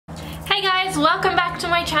guys, welcome back to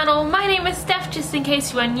my channel. My name is Steph, just in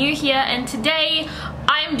case you are new here, and today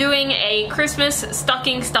I'm doing a Christmas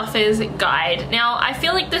stocking stuffers guide. Now, I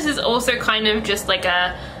feel like this is also kind of just like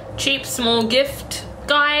a cheap small gift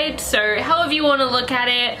guide, so however you want to look at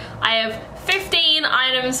it. I have 15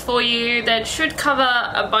 items for you that should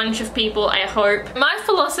cover a bunch of people, I hope. My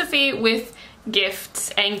philosophy with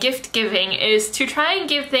gifts and gift giving is to try and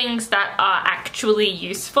give things that are actually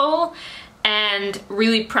useful and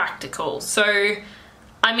really practical. So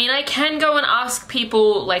I mean, I can go and ask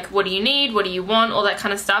people like, what do you need, what do you want, all that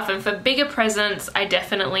kind of stuff, and for bigger presents I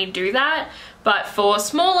definitely do that, but for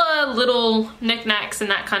smaller little knickknacks and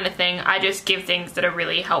that kind of thing, I just give things that are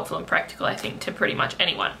really helpful and practical, I think, to pretty much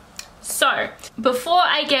anyone. So before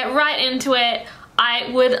I get right into it,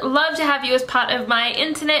 I would love to have you as part of my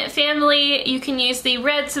internet family. You can use the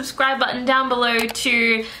red subscribe button down below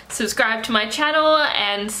to subscribe to my channel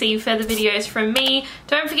and see further videos from me.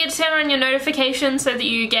 Don't forget to turn on your notifications so that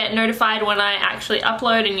you get notified when I actually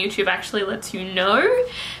upload and YouTube actually lets you know,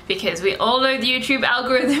 because we all know the YouTube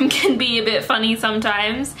algorithm can be a bit funny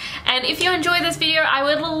sometimes. And if you enjoy this video, I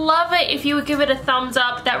would love it if you would give it a thumbs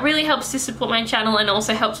up. That really helps to support my channel and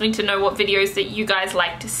also helps me to know what videos that you guys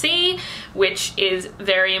like to see, which is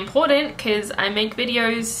very important because I make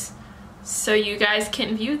videos so you guys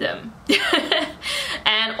can view them.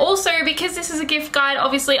 And also, because this is a gift guide,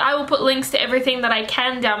 obviously I will put links to everything that I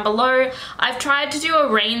can down below. I've tried to do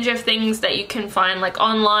a range of things that you can find like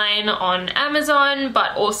online on Amazon,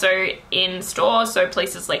 but also in store, so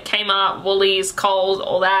places like Kmart, Woolies, Coles,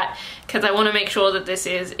 all that, because I want to make sure that this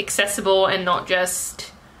is accessible and not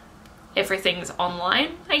just everything's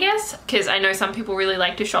online, I guess, because I know some people really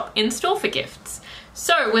like to shop in store for gifts.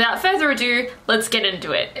 So without further ado, let's get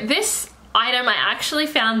into it. This item I actually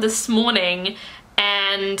found this morning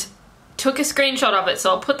and took a screenshot of it, so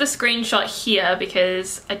I'll put the screenshot here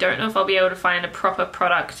because I don't know if I'll be able to find a proper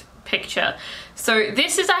product picture. So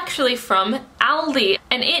this is actually from Aldi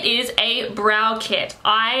and it is a brow kit.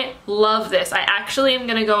 I love this. I actually am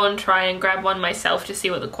gonna go and try and grab one myself to see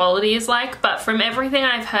what the quality is like, but from everything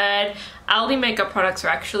I've heard, Aldi makeup products are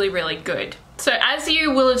actually really good. So as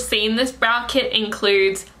you will have seen, this brow kit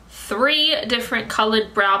includes 3 different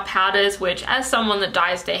colored brow powders, which as someone that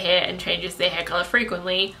dyes their hair and changes their hair color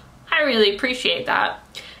frequently, I really appreciate that.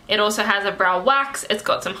 It also has a brow wax, it's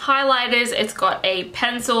got some highlighters, it's got a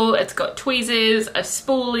pencil, it's got tweezers, a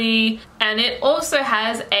spoolie, and it also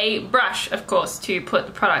has a brush, of course, to put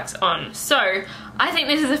the products on. So I think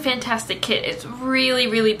this is a fantastic kit. It's really,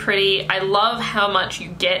 really pretty. I love how much you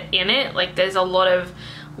get in it. Like, there's a lot of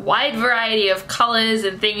wide variety of colors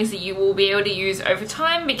and things that you will be able to use over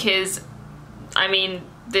time, because I mean,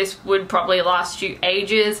 this would probably last you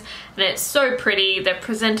ages, and it's so pretty. They've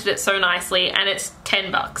presented it so nicely, and it's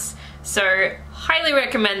 10 bucks. So highly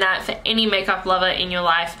recommend that for any makeup lover in your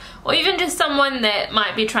life, or even just someone that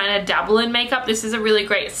might be trying to dabble in makeup. This is a really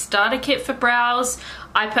great starter kit for brows.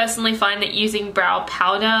 I personally find that using brow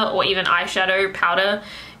powder or even eyeshadow powder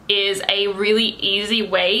is a really easy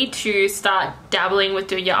way to start dabbling with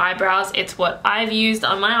doing your eyebrows. It's what I've used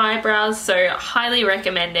on my eyebrows, so highly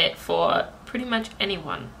recommend it for pretty much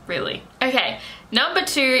anyone, really. Okay, number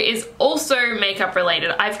 2 is also makeup related.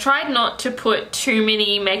 I've tried not to put too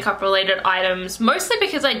many makeup related items, mostly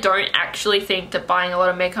because I don't actually think that buying a lot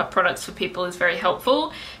of makeup products for people is very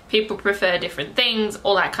helpful. People prefer different things,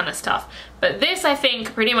 all that kind of stuff. But this, I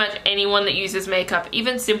think pretty much anyone that uses makeup,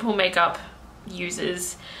 even simple makeup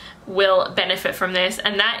users, will benefit from this,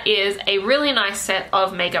 and that is a really nice set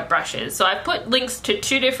of makeup brushes. So I've put links to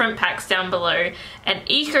 2 different packs down below, an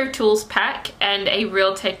Eco Tools pack and a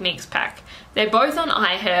Real Techniques pack. They're both on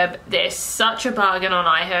iHerb. They're such a bargain on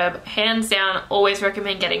iHerb. Hands down, always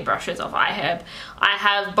recommend getting brushes off iHerb. I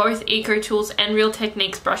have both Eco Tools and Real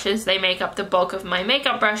Techniques brushes. They make up the bulk of my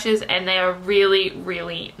makeup brushes, and they are really,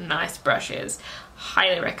 really nice brushes.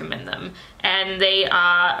 Highly recommend them, and they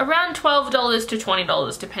are around $12 to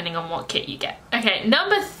 $20 depending on what kit you get. Okay,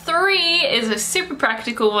 number 3 is a super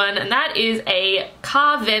practical one, and that is a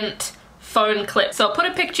car vent phone clip. So I'll put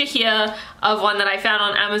a picture here of one that I found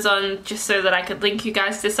on Amazon just so that I could link you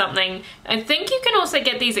guys to something. I think you can also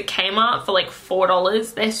get these at Kmart for like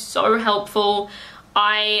 $4. They're so helpful.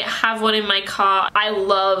 I have one in my car. I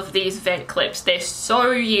love these vent clips. They're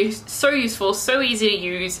so useful, so easy to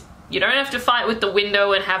use. You don't have to fight with the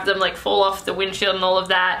window and have them like fall off the windshield and all of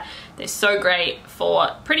that. They're so great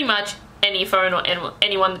for pretty much any phone or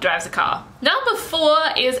anyone that drives a car. Number 4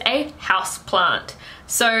 is a house plant.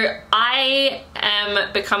 So I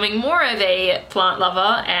am becoming more of a plant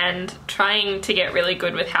lover and trying to get really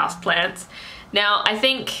good with house plants. Now I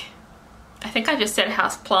think I just said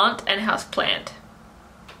house plant and house plant.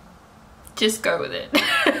 just go with it.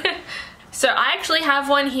 So I actually have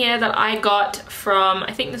one here that I got from,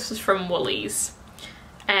 I think this was from Woolies.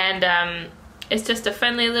 And it's just a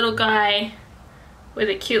friendly little guy with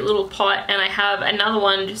a cute little pot. And I have another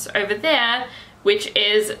one just over there, which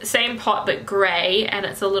is same pot but grey, and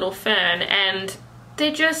it's a little fern. And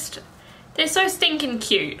they're so stinking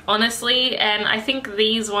cute, honestly. And I think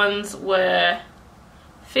these ones were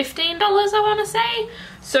 $15, I want to say.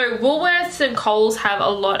 So Woolworths and Coles have a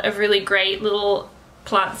lot of really great little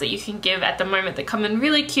plants that you can give at the moment that come in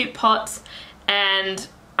really cute pots. And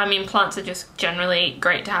I mean, plants are just generally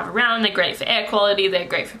great to have around. They're great for air quality, they're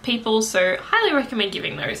great for people, so highly recommend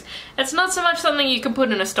giving those. It's not so much something you can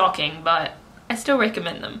put in a stocking, but I still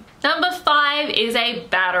recommend them. Number 5 is a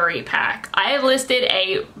battery pack. I have listed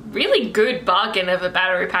a really good bargain of a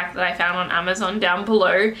battery pack that I found on Amazon down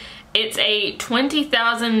below. It's a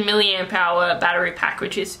 20,000 milliamp hour battery pack,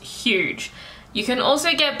 which is huge. You can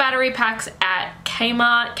also get battery packs at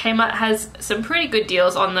Kmart. Kmart has some pretty good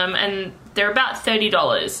deals on them, and they're about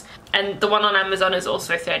 $30. And the one on Amazon is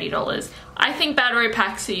also $30. I think battery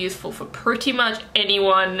packs are useful for pretty much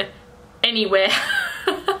anyone, anywhere.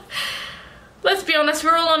 Let's be honest,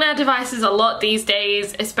 we're all on our devices a lot these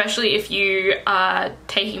days, especially if you are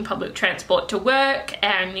taking public transport to work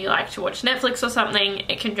and you like to watch Netflix or something.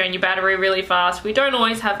 It can drain your battery really fast. We don't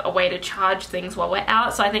always have a way to charge things while we're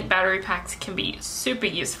out, so I think battery packs can be super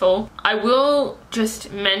useful. I will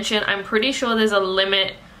just mention, I'm pretty sure there's a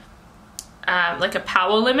limit, like a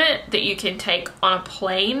power limit that you can take on a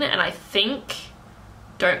plane, and I think,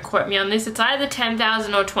 don't quote me on this, it's either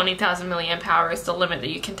 10,000 or 20,000 milliamp hour is the limit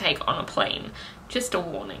that you can take on a plane. Just a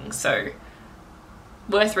warning, so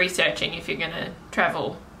worth researching if you're gonna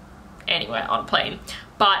travel anywhere on a plane.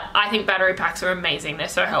 But I think battery packs are amazing, they're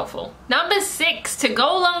so helpful. Number 6, to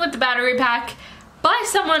go along with the battery pack, buy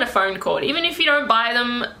someone a phone cord. Even if you don't buy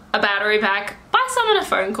them a battery pack, buy someone a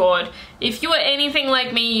phone cord. If you are anything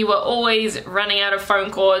like me, you are always running out of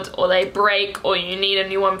phone cords, or they break, or you need a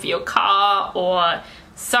new one for your car, or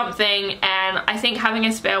something, and I think having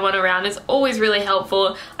a spare one around is always really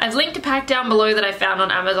helpful. I've linked a pack down below that I found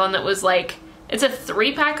on Amazon that was like, it's a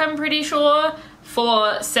 3-pack I'm pretty sure,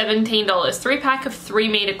 for $17. 3-pack of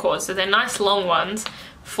 3-meter cords, so they're nice long ones,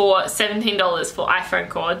 for $17 for iPhone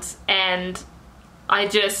cords. And I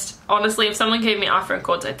just, honestly, if someone gave me iPhone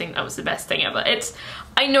cords, I think that was the best thing ever.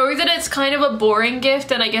 I know that it's kind of a boring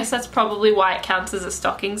gift, and I guess that's probably why it counts as a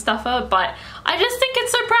stocking stuffer, but I just think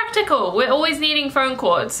it's so practical. We're always needing phone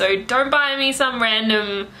cords, so don't buy me some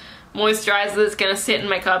random moisturizer that's gonna sit in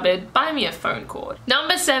my cupboard. Buy me a phone cord.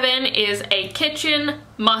 Number 7 is a kitchen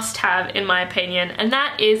must-have, in my opinion, and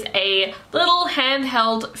that is a little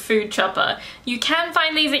handheld food chopper. You can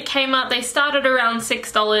find these at Kmart. They start at around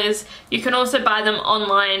 $6. You can also buy them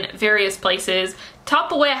online, various places.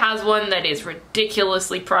 Tupperware has one that is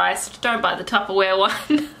ridiculously priced. Don't buy the Tupperware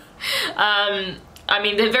one. I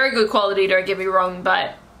mean, they're very good quality, don't get me wrong,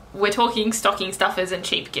 but we're talking stocking stuffers and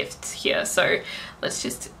cheap gifts here, so let's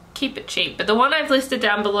just keep it cheap. But the one I've listed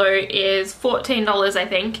down below is $14, I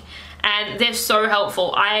think, and they're so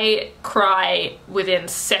helpful. I cry within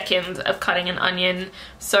seconds of cutting an onion,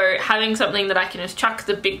 so having something that I can just chuck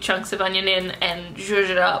the big chunks of onion in and zhuzh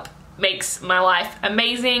it up makes my life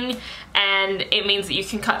amazing. And it means that you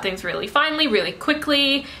can cut things really finely, really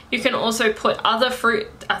quickly. You can also put other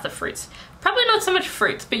fruits, probably not so much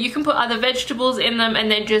fruits, but you can put other vegetables in them,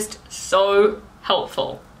 and they're just so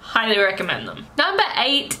helpful. Highly recommend them. Number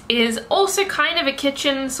 8 is also kind of a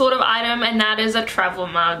kitchen sort of item, and that is a travel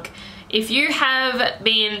mug. If you have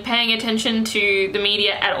been paying attention to the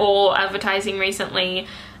media at all, advertising recently,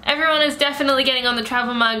 everyone is definitely getting on the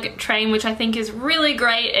travel mug train, which I think is really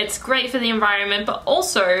great. It's great for the environment, but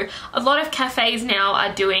also a lot of cafes now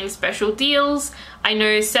are doing special deals. I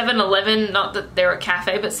know 7-Eleven, not that they're a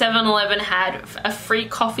cafe, but 7-Eleven had a free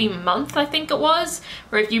coffee month, I think it was,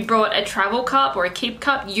 where if you brought a travel cup or a keep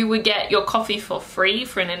cup, you would get your coffee for free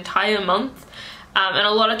for an entire month. And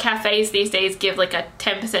a lot of cafes these days give like a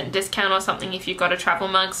 10% discount or something if you've got a travel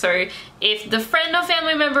mug. So if the friend or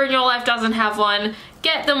family member in your life doesn't have one,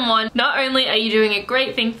 get them one. Not only are you doing a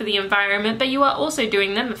great thing for the environment, but you are also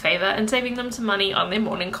doing them a favor and saving them some money on their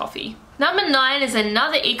morning coffee. Number 9 is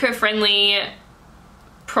another eco-friendly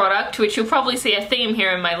product, which you'll probably see a theme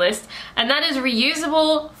here in my list, and that is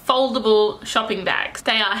reusable foldable shopping bags.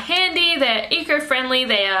 They are handy, they're eco-friendly,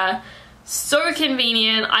 they are so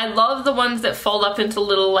convenient. I love the ones that fold up into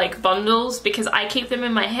little like bundles, because I keep them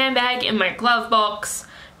in my handbag, in my glove box,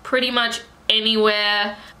 pretty much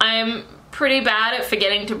anywhere. I'm pretty bad at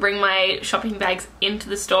forgetting to bring my shopping bags into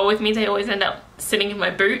the store with me. They always end up sitting in my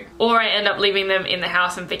boot, or I end up leaving them in the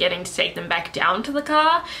house and forgetting to take them back down to the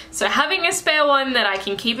car. So having a spare one that I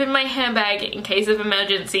can keep in my handbag in case of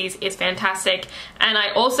emergencies is fantastic. And I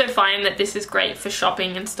also find that this is great for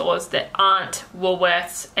shopping in stores that aren't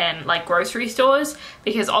Woolworths and like grocery stores,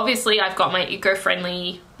 because obviously I've got my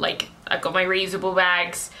eco-friendly, like I've got my reusable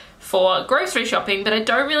bags for grocery shopping, but I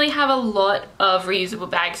don't really have a lot of reusable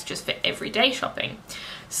bags just for everyday shopping.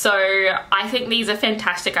 So I think these are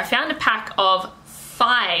fantastic. I found a pack of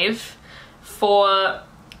 5 for,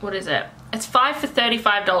 what is it? It's 5 for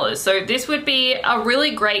 $35. So this would be a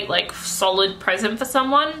really great like solid present for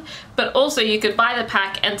someone, but also you could buy the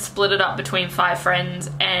pack and split it up between 5 friends,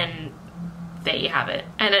 and there you have it.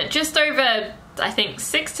 And at just over, I think,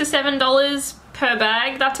 $6 to $7 per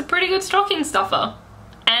bag, that's a pretty good stocking stuffer.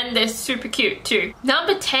 And they're super cute too.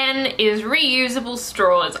 Number 10 is reusable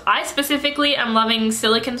straws. I specifically am loving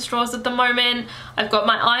silicone straws at the moment. I've got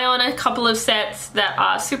my eye on a couple of sets that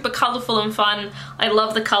are super colorful and fun. I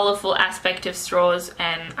love the colorful aspect of straws,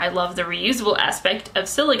 and I love the reusable aspect of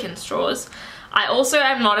silicone straws. I also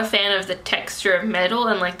am not a fan of the texture of metal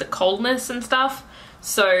and like the coldness and stuff.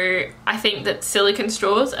 So I think that silicone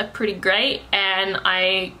straws are pretty great, and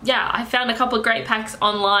I found a couple of great packs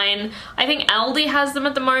online. I think Aldi has them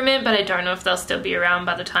at the moment, but I don't know if they'll still be around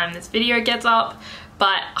by the time this video gets up.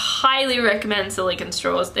 But highly recommend silicone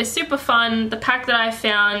straws. They're super fun. The pack that I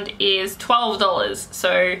found is $12,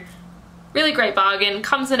 so really great bargain.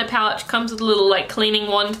 Comes in a pouch, comes with a little like cleaning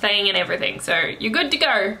wand thing and everything, so you're good to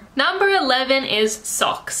go. Number 11 is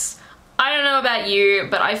socks. I don't know about you,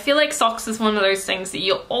 but I feel like socks is one of those things that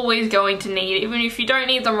you're always going to need. Even if you don't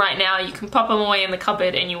need them right now, you can pop them away in the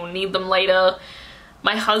cupboard and you will need them later.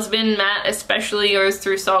 My husband, Matt, especially goes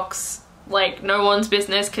through socks like no one's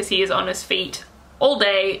business because he is on his feet all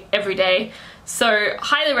day, every day. So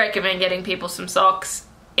highly recommend getting people some socks.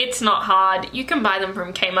 It's not hard. You can buy them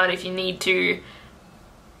from Kmart if you need to.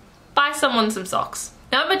 Buy someone some socks.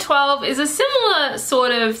 Number 12 is a similar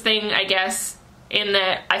sort of thing, I guess, in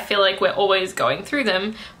that I feel like we're always going through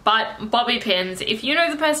them, but bobby pins. If you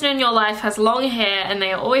know the person in your life has long hair and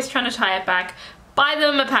they are always trying to tie it back, buy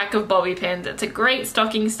them a pack of bobby pins. It's a great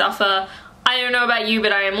stocking stuffer. I don't know about you,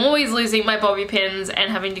 but I am always losing my bobby pins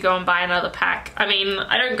and having to go and buy another pack. I mean,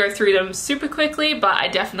 I don't go through them super quickly, but I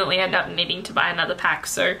definitely end up needing to buy another pack,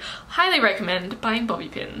 so highly recommend buying bobby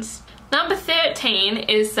pins. Number 13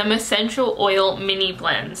 is some essential oil mini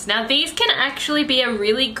blends. Now these can actually be a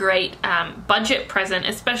really great budget present,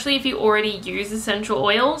 especially if you already use essential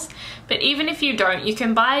oils. But even if you don't, you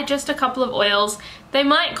can buy just a couple of oils. They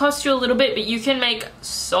might cost you a little bit, but you can make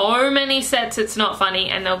so many sets, it's not funny,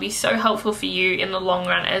 and they'll be so helpful for you in the long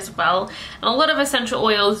run as well. And a lot of essential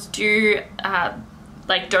oils do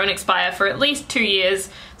don't expire for at least 2 years,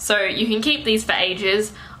 so you can keep these for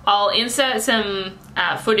ages. I'll insert some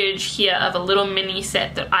footage here of a little mini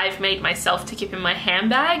set that I've made myself to keep in my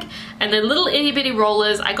handbag. And the little itty bitty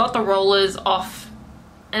rollers, I got the rollers off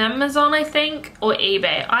Amazon, I think, or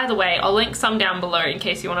eBay. Either way, I'll link some down below in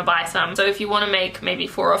case you want to buy some. So if you want to make maybe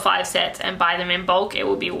 4 or 5 sets and buy them in bulk, it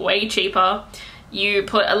will be way cheaper. You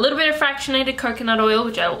put a little bit of fractionated coconut oil,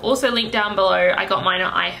 which I will also link down below. I got mine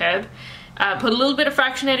at iHerb. Put a little bit of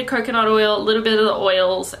fractionated coconut oil, a little bit of the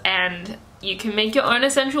oils, and you can make your own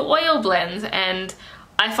essential oil blends, and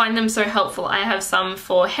I find them so helpful. I have some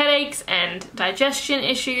for headaches and digestion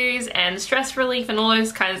issues and stress relief and all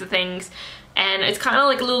those kinds of things, and it's kind of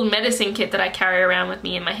like a little medicine kit that I carry around with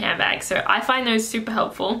me in my handbag, so I find those super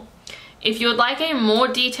helpful. If you would like a more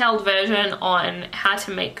detailed version on how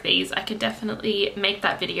to make these, I can definitely make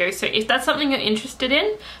that video. So if that's something you're interested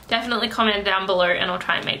in, definitely comment down below and I'll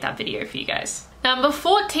try and make that video for you guys. Number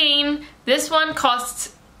 14, this one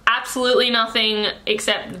costs absolutely nothing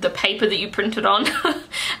except the paper that you printed on,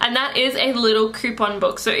 and that is a little coupon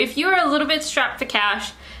book. So if you're a little bit strapped for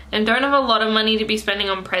cash and don't have a lot of money to be spending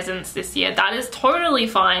on presents this year, that is totally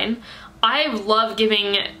fine. I love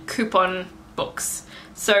giving coupon books.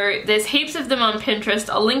 So there's heaps of them on Pinterest.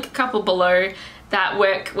 I'll link a couple below that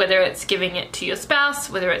work, whether it's giving it to your spouse,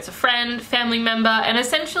 whether it's a friend, family member, and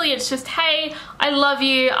essentially it's just, hey, I love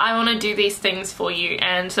you, I want to do these things for you.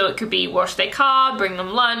 And so it could be wash their car, bring them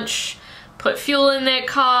lunch, put fuel in their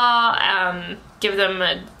car, give them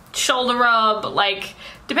a shoulder rub, like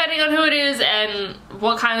depending on who it is and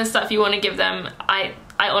what kind of stuff you want to give them. I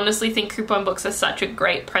honestly think coupon books are such a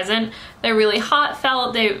great present. They're really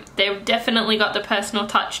heartfelt, they've definitely got the personal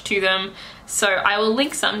touch to them. So I will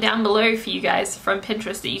link some down below for you guys from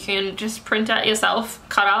Pinterest that you can just print out yourself,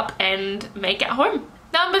 cut up, and make at home.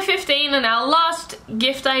 Number 15, and our last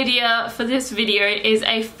gift idea for this video, is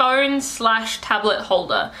a phone/tablet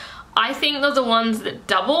holder. I think they're the ones that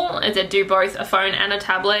double, that do both a phone and a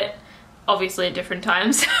tablet, obviously at different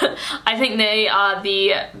times. I think they are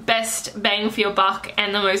the best bang for your buck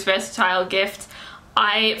and the most versatile gift.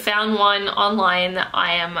 I found one online that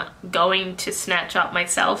I am going to snatch up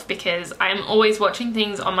myself because I'm always watching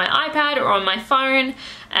things on my iPad or on my phone,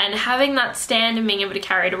 and having that stand and being able to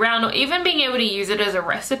carry it around, or even being able to use it as a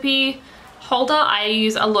recipe holder. I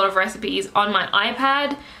use a lot of recipes on my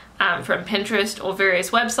iPad from Pinterest or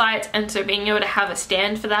various websites, and so being able to have a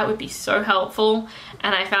stand for that would be so helpful.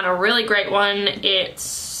 And I found a really great one.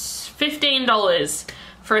 It's $15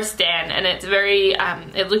 for a stand, and it's very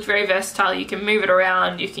it looked very versatile. You can move it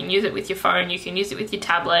around, you can use it with your phone, you can use it with your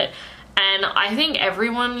tablet, and I think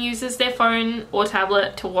everyone uses their phone or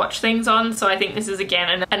tablet to watch things on, so I think this is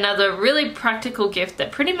again another really practical gift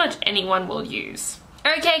that pretty much anyone will use.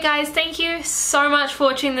 Okay guys, thank you so much for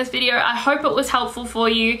watching this video. I hope it was helpful for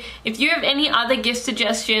you. If you have any other gift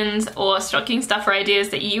suggestions or stocking stuffer ideas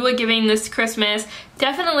that you are giving this Christmas,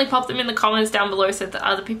 definitely pop them in the comments down below so that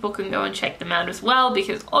other people can go and check them out as well,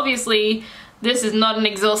 because obviously this is not an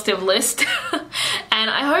exhaustive list. And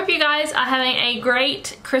I hope you guys are having a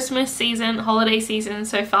great Christmas season, holiday season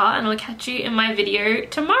so far, and I'll catch you in my video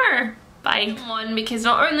tomorrow. Bye. Because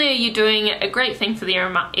not only are you doing a great thing for the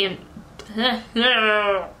environment,